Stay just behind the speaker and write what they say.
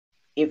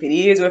If it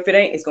is or if it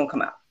ain't, it's going to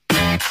come out.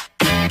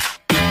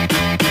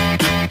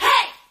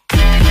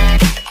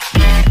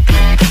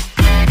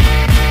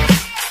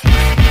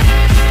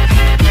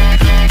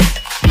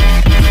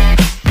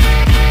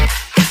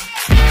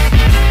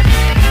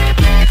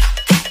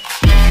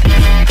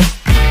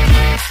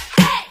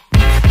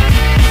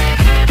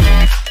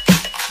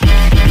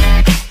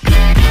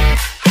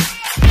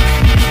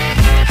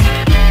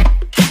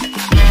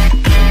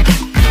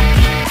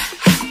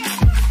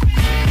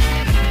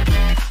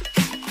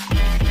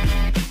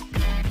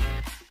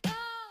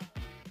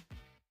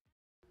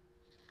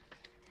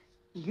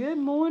 Good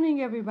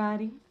morning,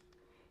 everybody.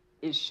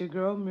 It's your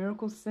girl,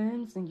 Miracle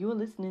Sims, and you're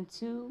listening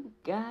to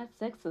God,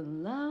 Sex,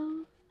 and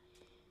Love.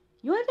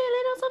 You want that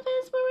little some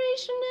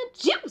inspiration and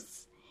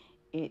juice?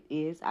 It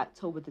is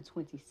October the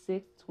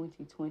 26th,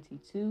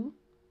 2022.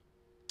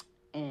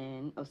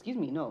 And,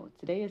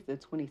 today is the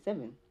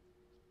 27th.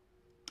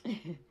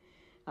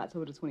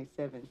 October the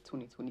 27th,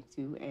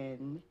 2022.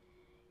 And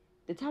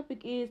the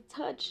topic is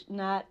Touch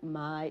Not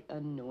My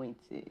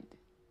Anointed.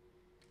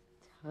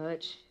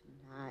 Touch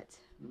Not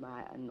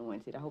My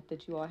Anointed. I hope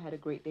that you all had a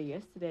great day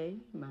yesterday.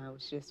 Mine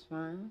was just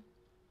fine.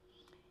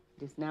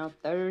 It is now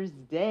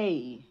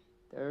Thursday.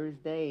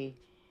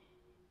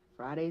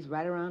 Friday's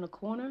right around the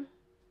corner.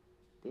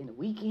 Then the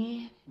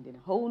weekend, and then a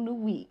whole new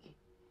week.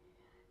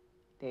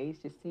 Days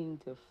just seem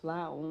to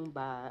fly on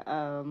by.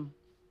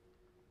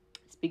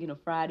 Speaking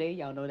of Friday,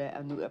 y'all know that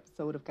a new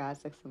episode of God,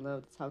 Sex, and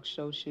Love, the talk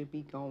show, should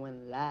be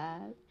going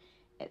live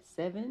at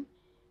 7.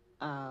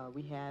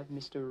 We have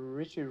Mr.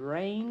 Richard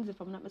Rains, if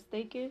I'm not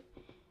mistaken.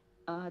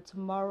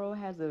 Tomorrow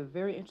has a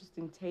very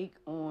interesting take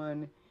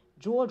on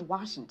George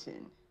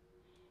Washington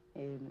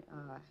and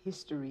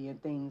history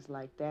and things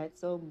like that.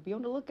 So be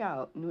on the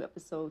lookout. New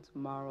episode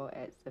tomorrow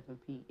at 7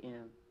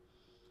 p.m.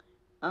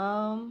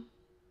 The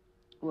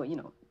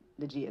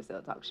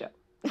GSL talk show.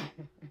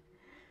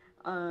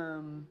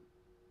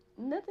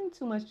 Nothing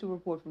too much to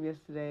report from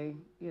yesterday.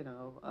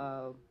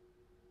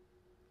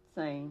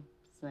 Same.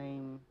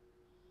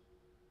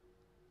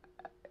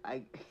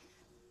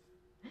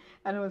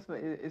 I know it's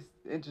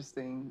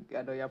interesting.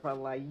 I know y'all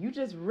probably like, you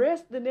just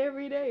resting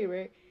every day,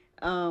 right?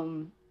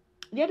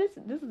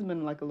 This has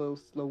been like a little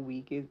slow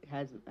week.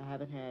 I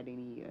haven't had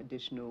any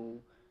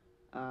additional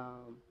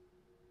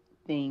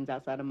things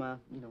outside of my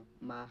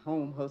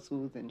home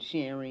hustles and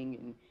sharing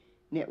and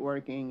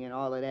networking and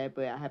all of that,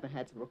 but I haven't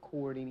had to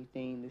record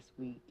anything this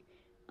week.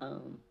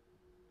 And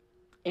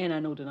I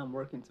know that I'm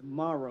working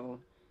tomorrow,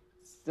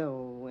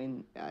 so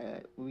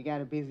we got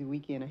a busy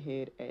weekend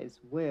ahead as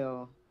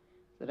well.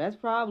 So that's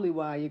probably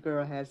why your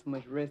girl has so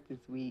much rest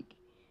this week.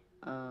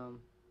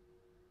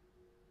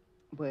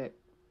 But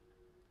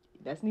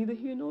that's neither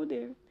here nor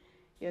there.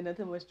 Yeah,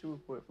 nothing much to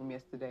report from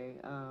yesterday.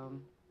 I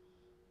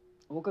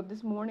woke up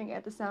this morning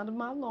at the sound of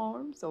my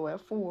alarm, so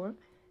at 4.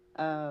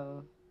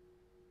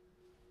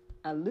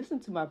 I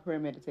listened to my prayer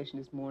meditation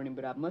this morning,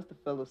 but I must have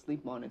fell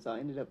asleep on it, so I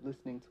ended up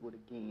listening to it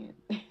again.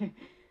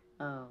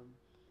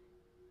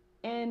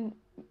 And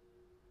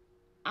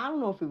I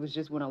don't know if it was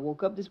just when I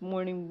woke up this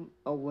morning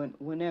or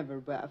whenever,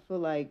 but I feel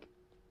like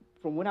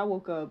from when I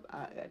woke up,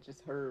 I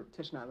just heard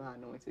Touch Not My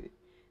Anointed.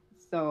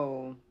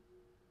 So,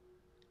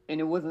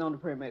 and it wasn't on the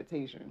prayer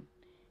meditation.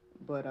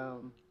 But,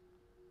 after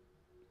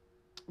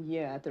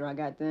I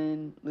got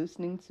done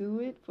listening to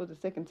it for the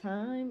second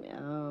time,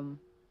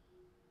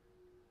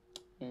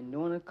 and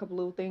doing a couple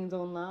little things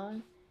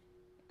online,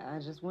 I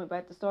just went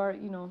back to start, I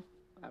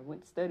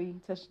went to study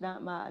Touch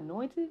Not My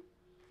Anointed.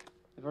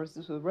 The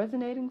verses were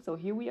resonating, so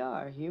here we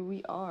are.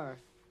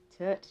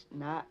 Touch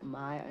Not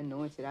My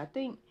Anointed. I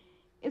think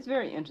it's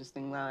very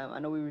interesting. I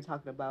know we were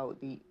talking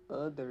about the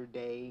other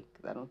day,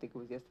 because I don't think it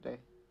was yesterday.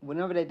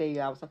 Whenever that day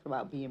I was talking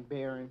about being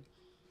barren.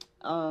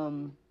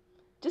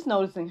 Just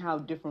noticing how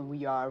different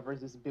we are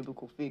versus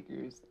biblical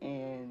figures.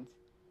 And,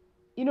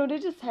 they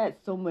just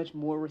had so much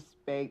more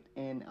respect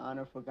and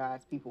honor for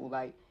God's people.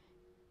 Like,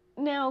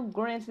 now,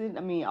 granted,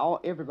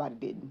 everybody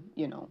didn't,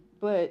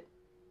 but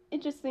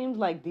it just seems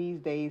like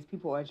these days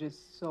people are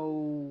just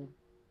so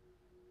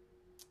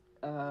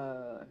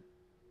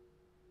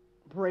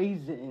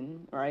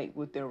brazen, right,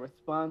 with their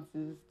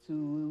responses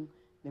to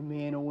the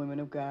men or women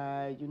of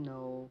God,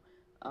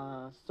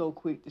 so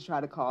quick to try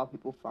to call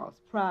people false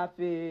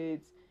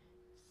prophets,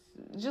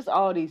 just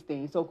all these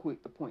things, so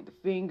quick to point the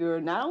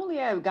finger, not only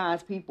at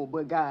God's people,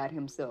 but God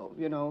himself,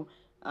 And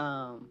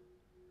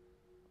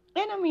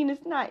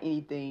it's not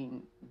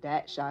anything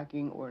that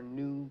shocking or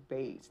new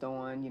based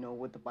on,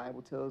 what the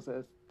Bible tells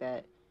us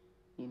that,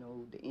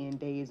 the end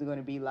days are going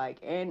to be like.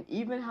 And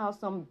even how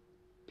some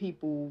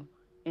people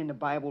in the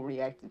Bible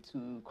reacted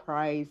to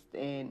Christ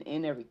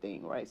and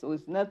everything, right? So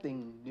it's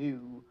nothing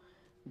new.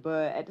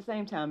 But at the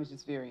same time, it's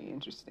just very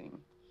interesting.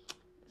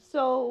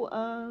 So,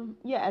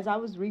 as I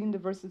was reading the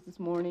verses this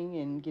morning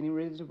and getting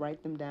ready to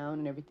write them down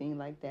and everything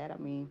like that,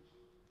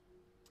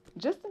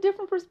 just a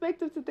different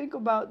perspective to think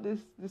about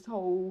this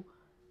whole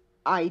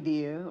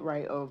idea,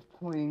 right, of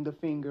pointing the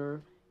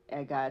finger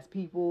at God's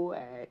people,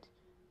 at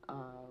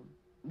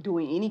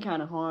doing any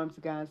kind of harm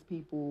to God's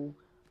people,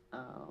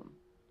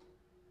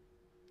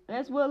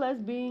 as well as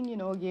being,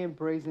 again,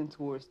 brazen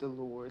towards the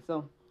Lord.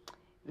 So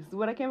this is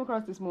what I came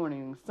across this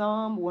morning.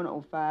 Psalm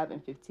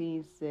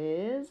 105:15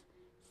 says,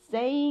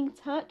 saying,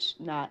 touch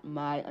not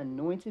my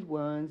anointed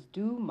ones,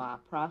 do my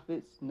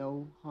prophets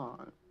no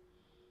harm.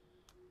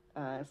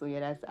 So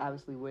yeah, that's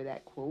obviously where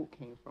that quote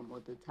came from, or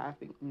the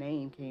topic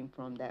name came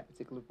from, that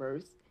particular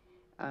verse.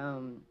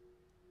 Um,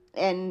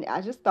 and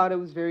I just thought it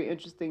was very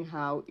interesting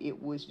how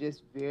it was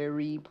just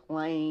very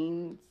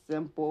plain,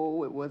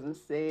 simple. It wasn't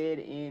said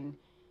in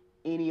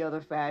any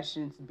other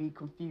fashion to be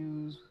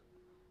confused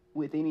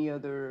with any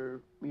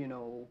other,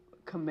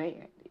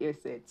 command.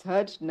 It said,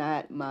 touch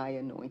not my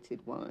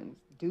anointed ones,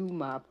 do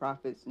my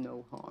prophets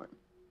no harm.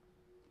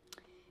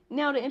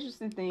 Now, the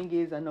interesting thing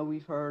is, I know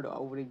we've heard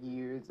over the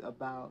years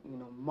about,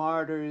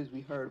 martyrs.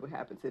 We heard what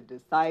happened to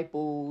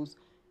disciples.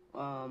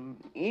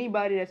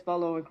 Anybody that's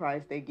following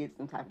Christ, they get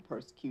some type of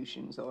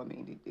persecution. So, I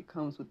mean, it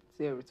comes with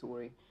the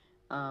territory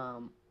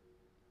um,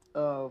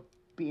 of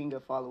being a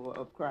follower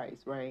of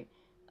Christ, right?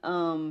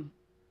 But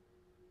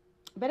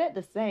at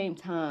the same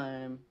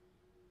time,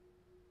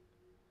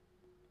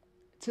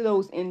 to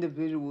those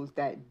individuals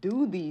that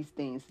do these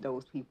things to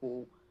those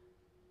people,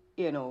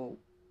 you know,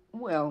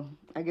 well,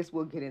 I guess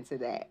we'll get into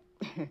that.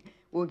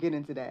 We'll get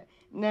into that.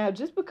 Now,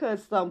 just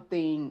because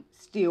something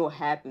still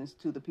happens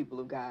to the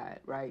people of God,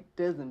 right,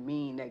 doesn't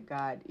mean that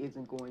God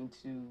isn't going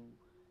to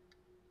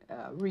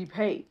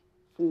repay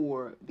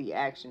for the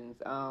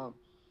actions.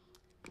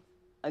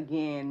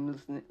 Again,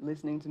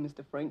 listening to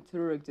Mr. Frank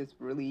Turek just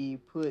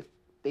really put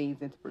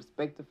things into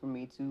perspective for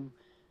me to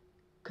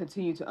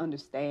continue to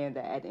understand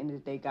that at the end of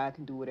the day, God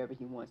can do whatever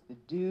he wants to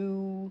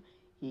do.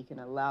 He can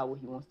allow what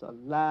he wants to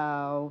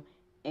allow.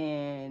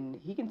 And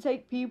he can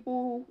take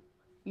people,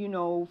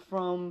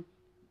 from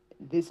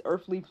this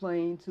earthly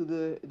plane to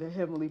the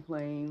heavenly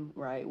plane,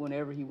 right,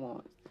 whenever he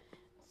wants.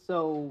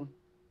 So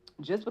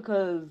just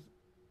because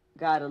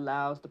God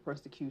allows the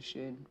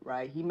persecution,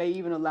 right, he may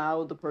even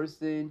allow the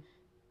person,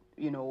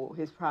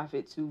 his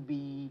prophet, to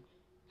be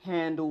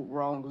handled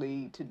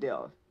wrongly to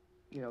death,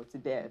 to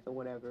death or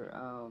whatever.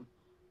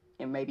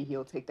 And maybe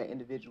he'll take that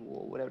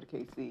individual, whatever the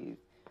case is.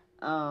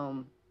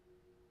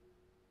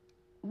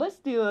 But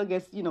still, I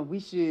guess, we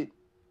should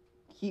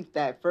keep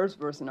that first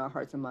verse in our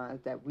hearts and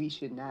minds, that we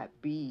should not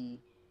be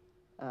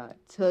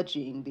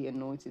touching the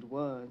anointed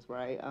ones,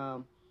 right?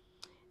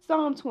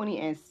 Psalm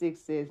 20:6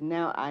 says,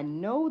 now I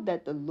know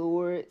that the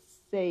Lord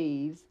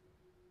saves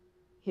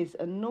his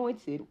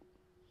anointed.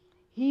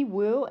 He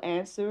will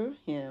answer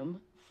him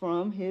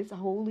from his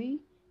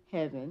holy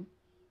heaven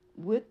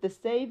with the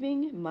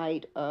saving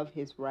might of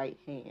his right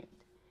hand.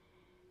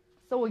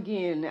 So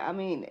again, I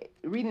mean,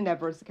 reading that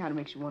verse kind of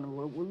makes you wonder,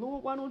 well,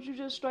 Lord, why don't you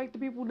just strike the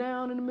people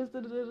down in the midst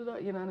of the,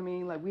 you know what I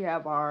mean? Like, we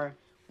have our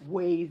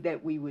ways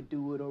that we would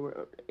do it,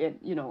 or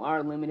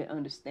our limited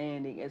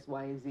understanding, X,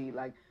 Y, and Z.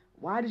 Like,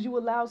 why did you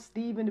allow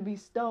Stephen to be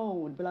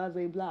stoned? Blah,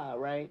 blah, blah,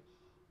 right?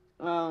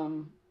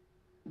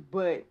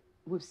 But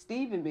with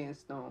Stephen being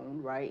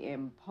stoned, right,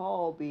 and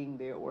Paul being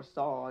there, or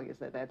Saul, I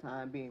guess at that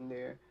time, being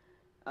there,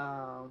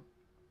 and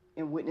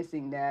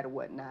witnessing that or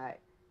whatnot,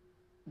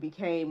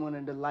 became one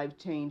of the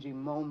life-changing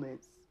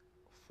moments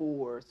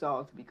for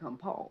Saul to become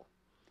Paul,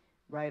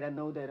 right? I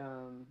know that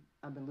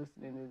I've been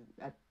listening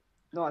to, I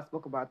know I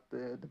spoke about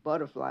the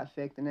butterfly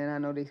effect, and then I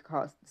know they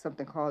call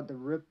something called the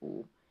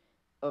ripple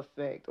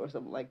effect or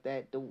something like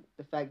that.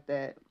 The fact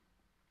that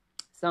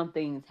some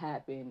things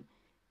happen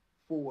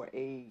for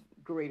a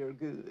greater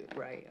good,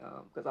 right?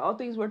 Because all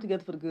things work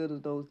together for the good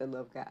of those that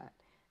love God.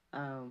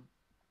 Um,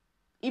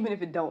 Even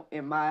if it don't,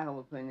 in my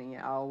humble opinion,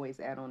 I always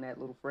add on that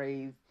little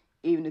phrase,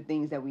 even the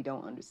things that we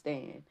don't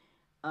understand.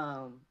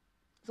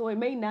 So it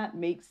may not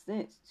make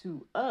sense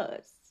to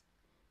us,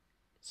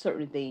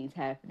 certain things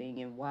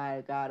happening and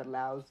why God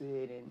allows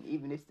it, and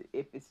even if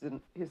it's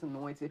his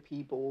anointed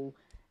people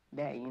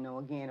that,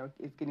 again,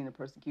 is getting the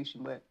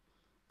persecution. But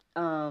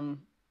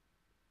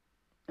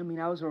I mean,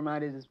 I was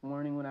reminded this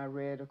morning when I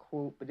read a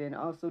quote, but then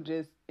also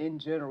just in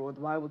general,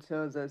 the Bible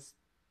tells us,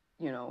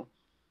 you know,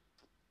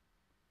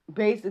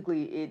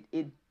 basically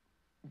it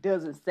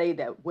doesn't say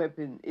that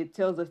it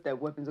tells us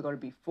that weapons are going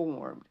to be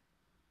formed,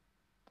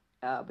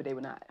 but they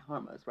will not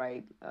harm us,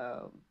 right?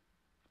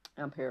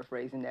 I'm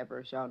paraphrasing that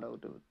verse. Y'all know,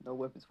 no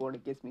weapons formed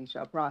against me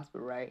shall prosper,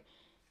 right?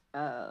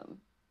 Um,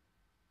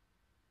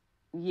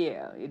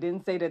 yeah, it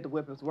didn't say that the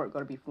weapons weren't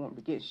going to be formed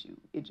against you.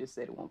 It just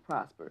said it won't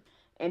prosper.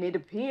 And it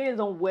depends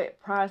on what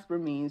prosper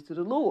means to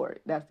the Lord.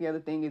 That's the other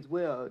thing as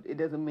well. It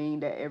doesn't mean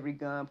that every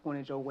gun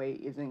pointed your way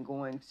isn't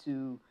going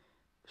to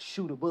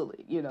shoot a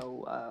bullet,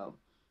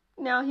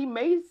 Now, he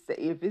may say,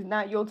 if it's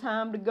not your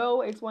time to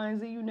go, X, Y, and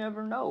Z, you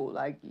never know.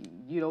 Like,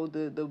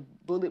 the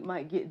bullet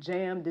might get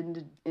jammed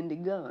in the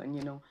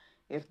gun,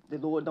 if the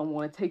Lord don't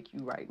want to take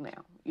you right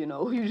now.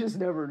 You just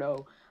never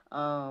know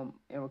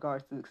in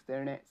regards to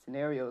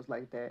scenarios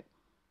like that.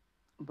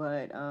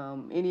 But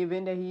in the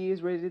event that he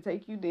is ready to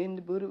take you, then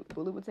the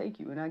bullet will take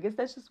you. And I guess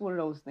that's just one of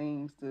those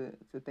things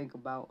to think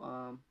about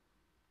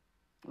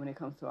when it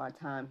comes to our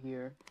time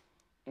here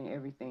and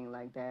everything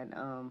like that.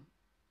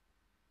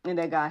 And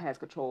that God has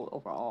control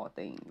over all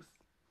things.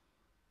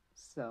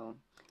 So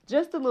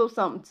just a little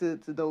something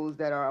to those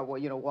that are, well,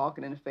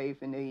 walking in the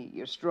faith, and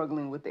you're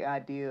struggling with the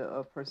idea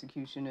of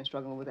persecution, and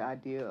struggling with the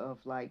idea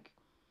of, like,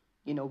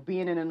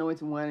 being an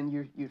anointed one, and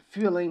you're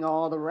feeling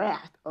all the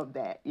wrath of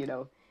that.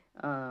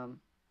 I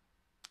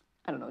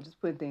don't know, just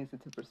putting things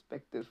into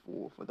perspective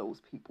for those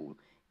people,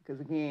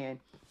 because again,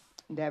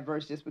 that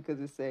verse, just because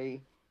it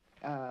say,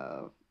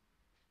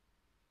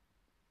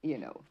 you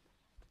know,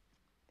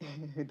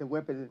 the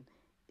weapon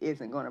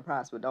isn't going to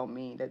prosper, don't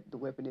mean that the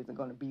weapon isn't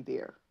going to be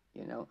there.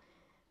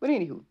 But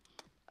anywho,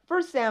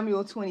 1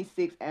 Samuel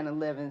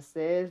 26:11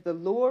 says, "The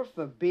Lord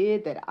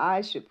forbid that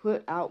I should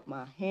put out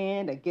my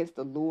hand against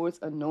the Lord's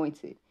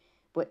anointed,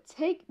 but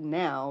take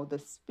now the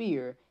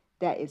spear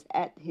that is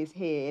at his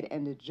head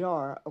and the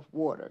jar of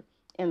water,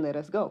 and let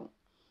us go."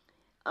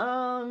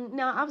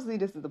 Now obviously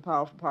this is a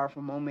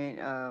powerful moment.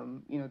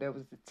 There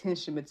was the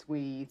tension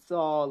between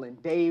Saul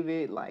and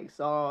David. Like,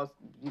 Saul,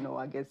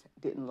 I guess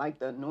didn't like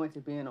the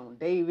anointing being on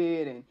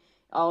David, and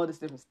all this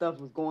different stuff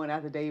was going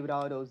after David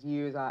all those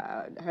years,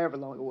 however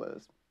long it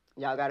was.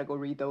 Y'all got to go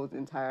read those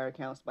entire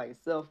accounts by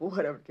yourself, or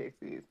whatever the case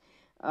is.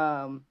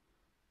 Matter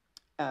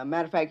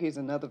of fact, here's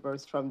another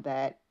verse from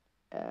that.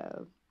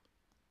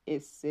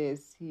 It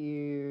says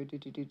here,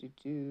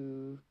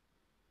 1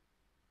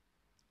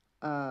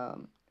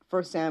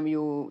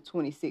 Samuel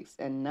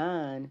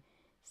 26:9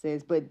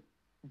 says, "But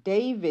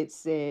David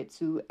said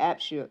to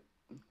Abishai,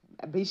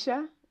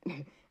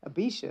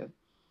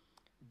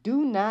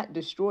 do not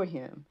destroy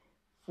him,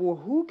 for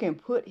who can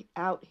put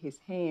out his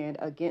hand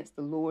against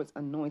the Lord's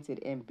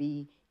anointed and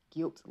be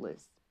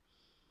guiltless?"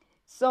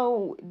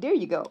 So there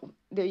you go.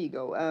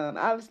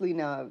 Obviously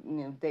now,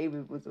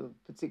 David was a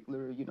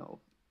particular,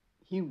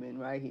 human,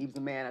 right? He was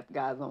a man after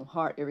God's own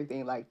heart,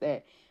 everything like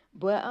that.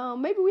 But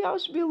maybe we all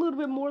should be a little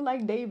bit more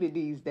like David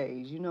these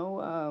days, be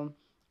a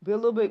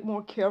little bit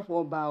more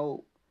careful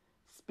about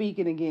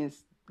speaking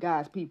against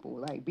God's people.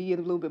 Like, be a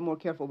little bit more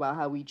careful about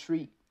how we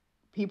treat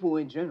people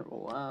in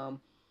general.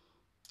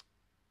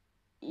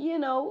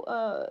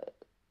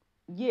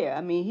 Yeah,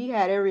 I mean, he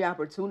had every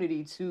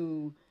opportunity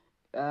to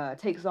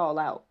take Saul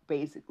out,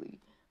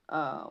 basically.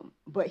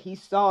 But he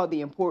saw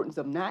the importance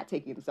of not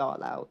taking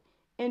Saul out,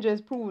 and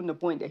just proving the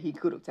point that he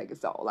could have taken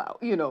Saul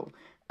out.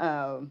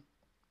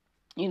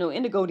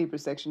 In the Go Deeper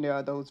section, there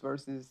are those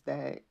verses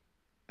that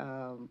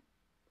of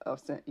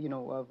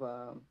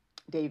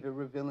David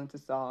revealing to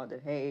Saul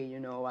that, hey,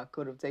 I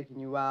could have taken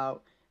you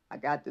out. I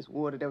got this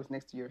water that was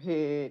next to your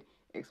head,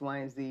 X, Y,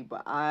 and Z.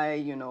 But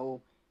I,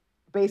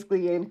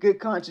 basically in good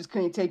conscience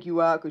couldn't take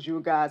you out because you were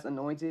God's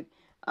anointed.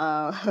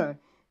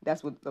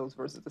 That's what those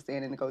verses are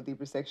saying in the Go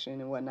Deeper section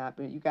and whatnot.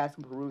 But you guys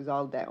can peruse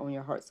all of that on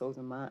your heart, souls,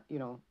 and mind,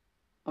 on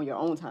your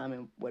own time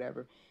and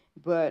whatever.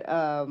 But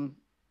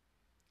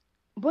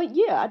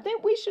yeah, I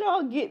think we should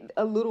all get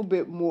a little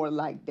bit more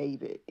like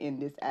David in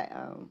this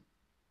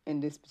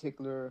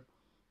particular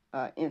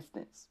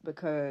instance,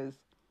 because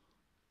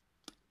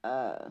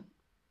again,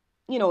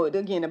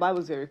 the Bible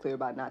is very clear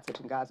about not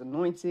touching God's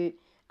anointed.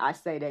 I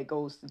say that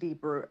goes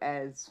deeper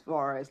as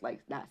far as,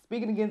 like, not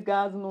speaking against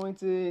God's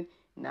anointed,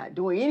 not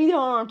doing any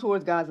harm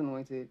towards God's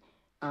anointed.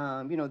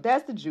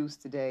 That's the juice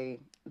today.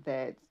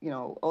 That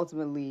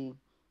ultimately,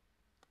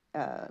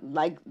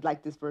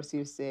 like this verse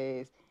here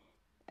says,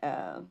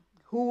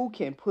 who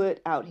can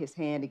put out his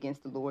hand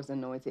against the Lord's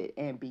anointed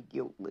and be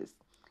guiltless?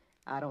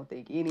 I don't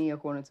think any,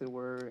 according to the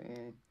word,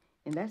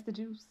 and that's the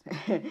juice.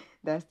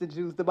 That's the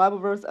juice. The Bible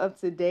verse of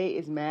today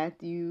is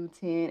Matthew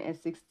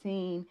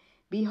 10:16.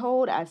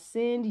 "Behold, I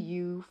send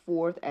you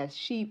forth as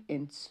sheep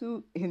in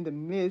the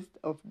midst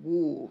of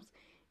wolves.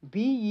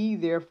 Be ye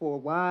therefore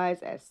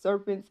wise as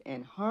serpents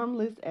and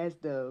harmless as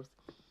doves."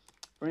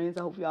 Friends,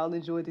 I hope you all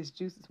enjoyed this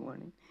juice this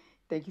morning.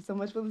 Thank you so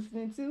much for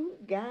listening to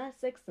God,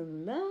 Sex,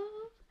 and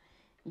Love,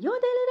 your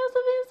daily dose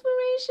of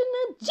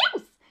inspirational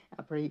juice.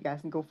 I pray you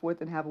guys can go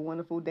forth and have a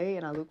wonderful day,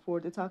 and I look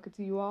forward to talking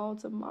to you all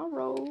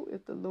tomorrow,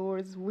 if the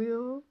Lord's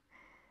will.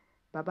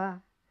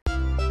 Bye-bye.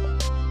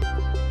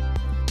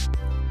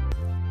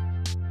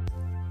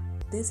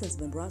 This has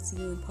been brought to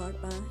you in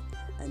part by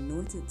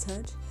Anointed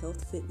Touch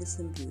Health, Fitness,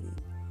 and Beauty.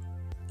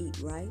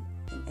 Eat right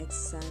and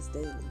exercise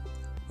daily.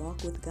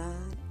 Walk with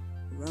God.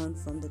 Run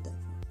from the devil.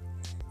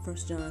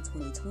 1 John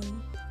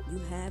 20:20. You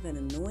have an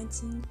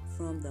anointing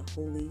from the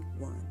Holy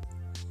One.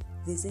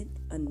 Visit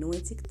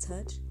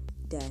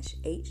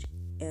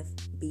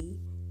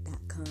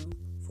anointedtouch-hfb.com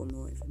for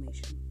more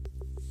information.